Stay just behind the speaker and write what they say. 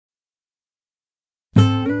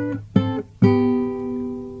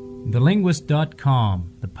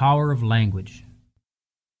TheLinguist.com, The Power of Language.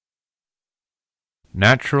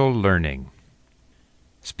 Natural learning.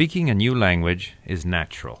 Speaking a new language is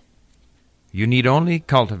natural. You need only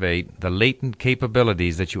cultivate the latent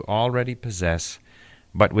capabilities that you already possess,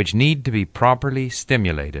 but which need to be properly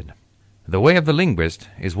stimulated. The way of the linguist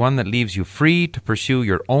is one that leaves you free to pursue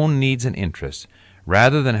your own needs and interests,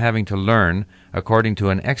 rather than having to learn according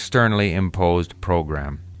to an externally imposed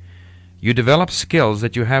program. You develop skills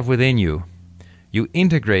that you have within you. You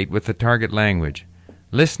integrate with the target language,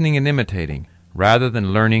 listening and imitating, rather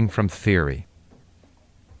than learning from theory.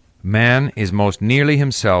 Man is most nearly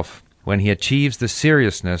himself when he achieves the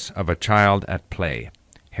seriousness of a child at play.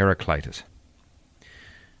 Heraclitus.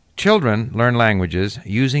 Children learn languages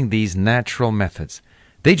using these natural methods.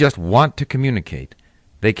 They just want to communicate.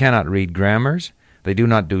 They cannot read grammars. They do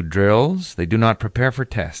not do drills. They do not prepare for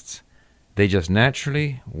tests. They just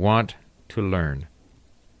naturally want to learn.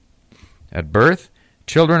 At birth,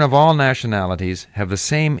 children of all nationalities have the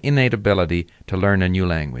same innate ability to learn a new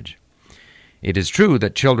language. It is true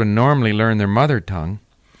that children normally learn their mother tongue,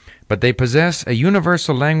 but they possess a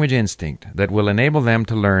universal language instinct that will enable them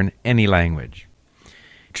to learn any language.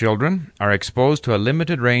 Children are exposed to a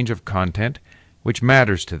limited range of content which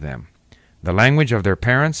matters to them, the language of their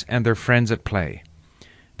parents and their friends at play.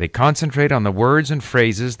 They concentrate on the words and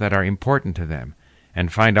phrases that are important to them and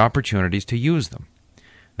find opportunities to use them.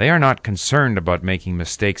 They are not concerned about making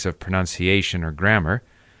mistakes of pronunciation or grammar.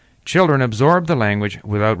 Children absorb the language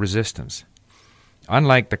without resistance.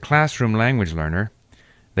 Unlike the classroom language learner,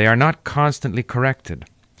 they are not constantly corrected,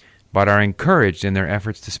 but are encouraged in their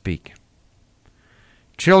efforts to speak.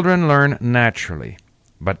 Children learn naturally,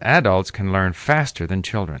 but adults can learn faster than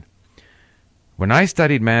children. When I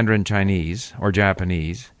studied Mandarin Chinese or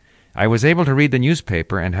Japanese, I was able to read the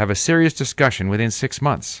newspaper and have a serious discussion within 6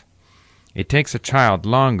 months. It takes a child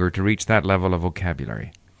longer to reach that level of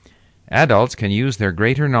vocabulary. Adults can use their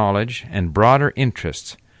greater knowledge and broader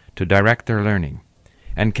interests to direct their learning,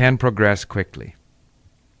 and can progress quickly.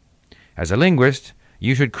 As a linguist,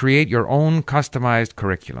 you should create your own customized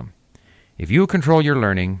curriculum. If you control your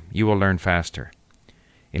learning, you will learn faster.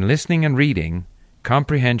 In listening and reading,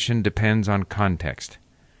 comprehension depends on context.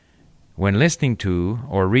 When listening to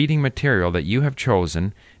or reading material that you have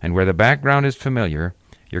chosen and where the background is familiar,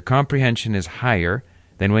 your comprehension is higher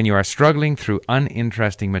than when you are struggling through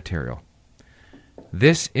uninteresting material.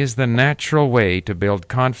 This is the natural way to build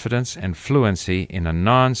confidence and fluency in a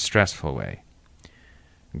non-stressful way.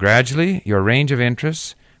 Gradually, your range of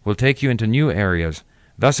interests will take you into new areas,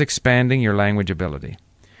 thus expanding your language ability.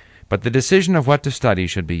 But the decision of what to study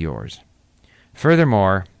should be yours.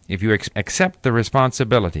 Furthermore, if you accept the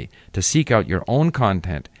responsibility to seek out your own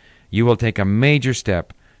content, you will take a major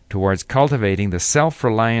step towards cultivating the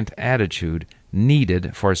self-reliant attitude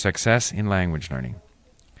needed for success in language learning.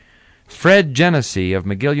 Fred Genesee of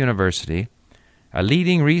McGill University, a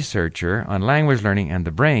leading researcher on language learning and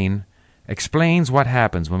the brain, explains what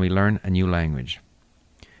happens when we learn a new language.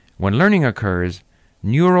 When learning occurs,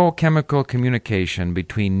 neurochemical communication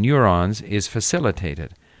between neurons is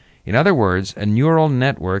facilitated. In other words, a neural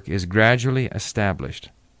network is gradually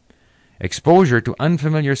established. Exposure to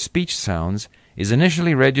unfamiliar speech sounds is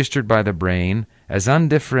initially registered by the brain as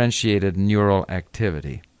undifferentiated neural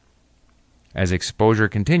activity. As exposure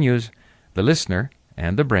continues, the listener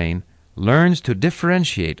and the brain learns to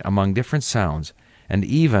differentiate among different sounds and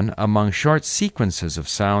even among short sequences of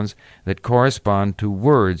sounds that correspond to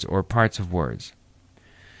words or parts of words.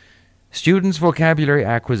 Students' vocabulary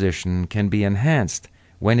acquisition can be enhanced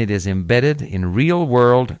when it is embedded in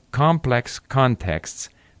real-world, complex contexts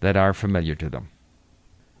that are familiar to them.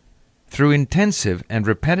 Through intensive and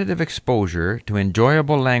repetitive exposure to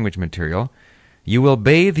enjoyable language material, you will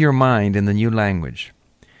bathe your mind in the new language.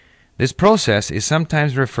 This process is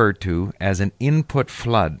sometimes referred to as an input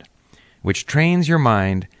flood, which trains your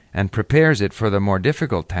mind and prepares it for the more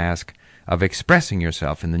difficult task of expressing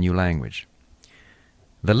yourself in the new language.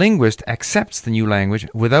 The linguist accepts the new language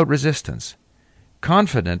without resistance,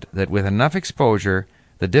 confident that with enough exposure,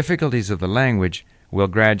 the difficulties of the language will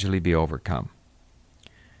gradually be overcome.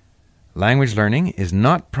 Language learning is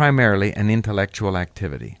not primarily an intellectual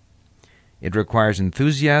activity. It requires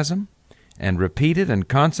enthusiasm and repeated and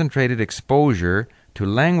concentrated exposure to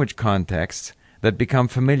language contexts that become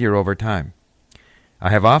familiar over time.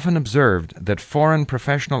 I have often observed that foreign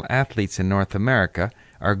professional athletes in North America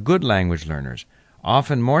are good language learners,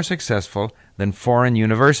 often more successful than foreign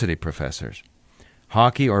university professors.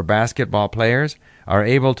 Hockey or basketball players are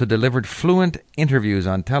able to deliver fluent interviews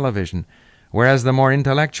on television, whereas the more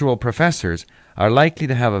intellectual professors are likely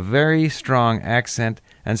to have a very strong accent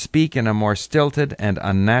and speak in a more stilted and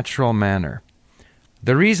unnatural manner.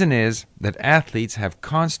 The reason is that athletes have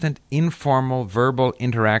constant informal verbal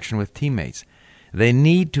interaction with teammates. They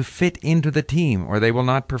need to fit into the team or they will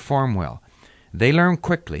not perform well. They learn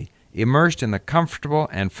quickly, immersed in the comfortable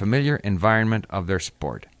and familiar environment of their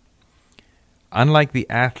sport. Unlike the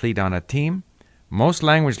athlete on a team, most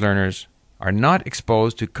language learners are not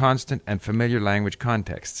exposed to constant and familiar language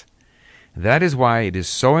contexts. That is why it is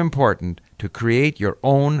so important to create your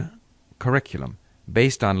own curriculum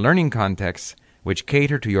based on learning contexts which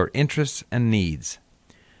cater to your interests and needs.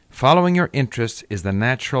 Following your interests is the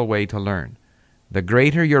natural way to learn. The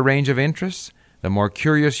greater your range of interests, the more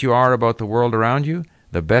curious you are about the world around you,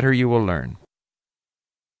 the better you will learn.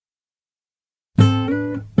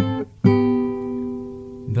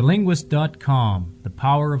 TheLinguist.com, The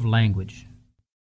Power of Language.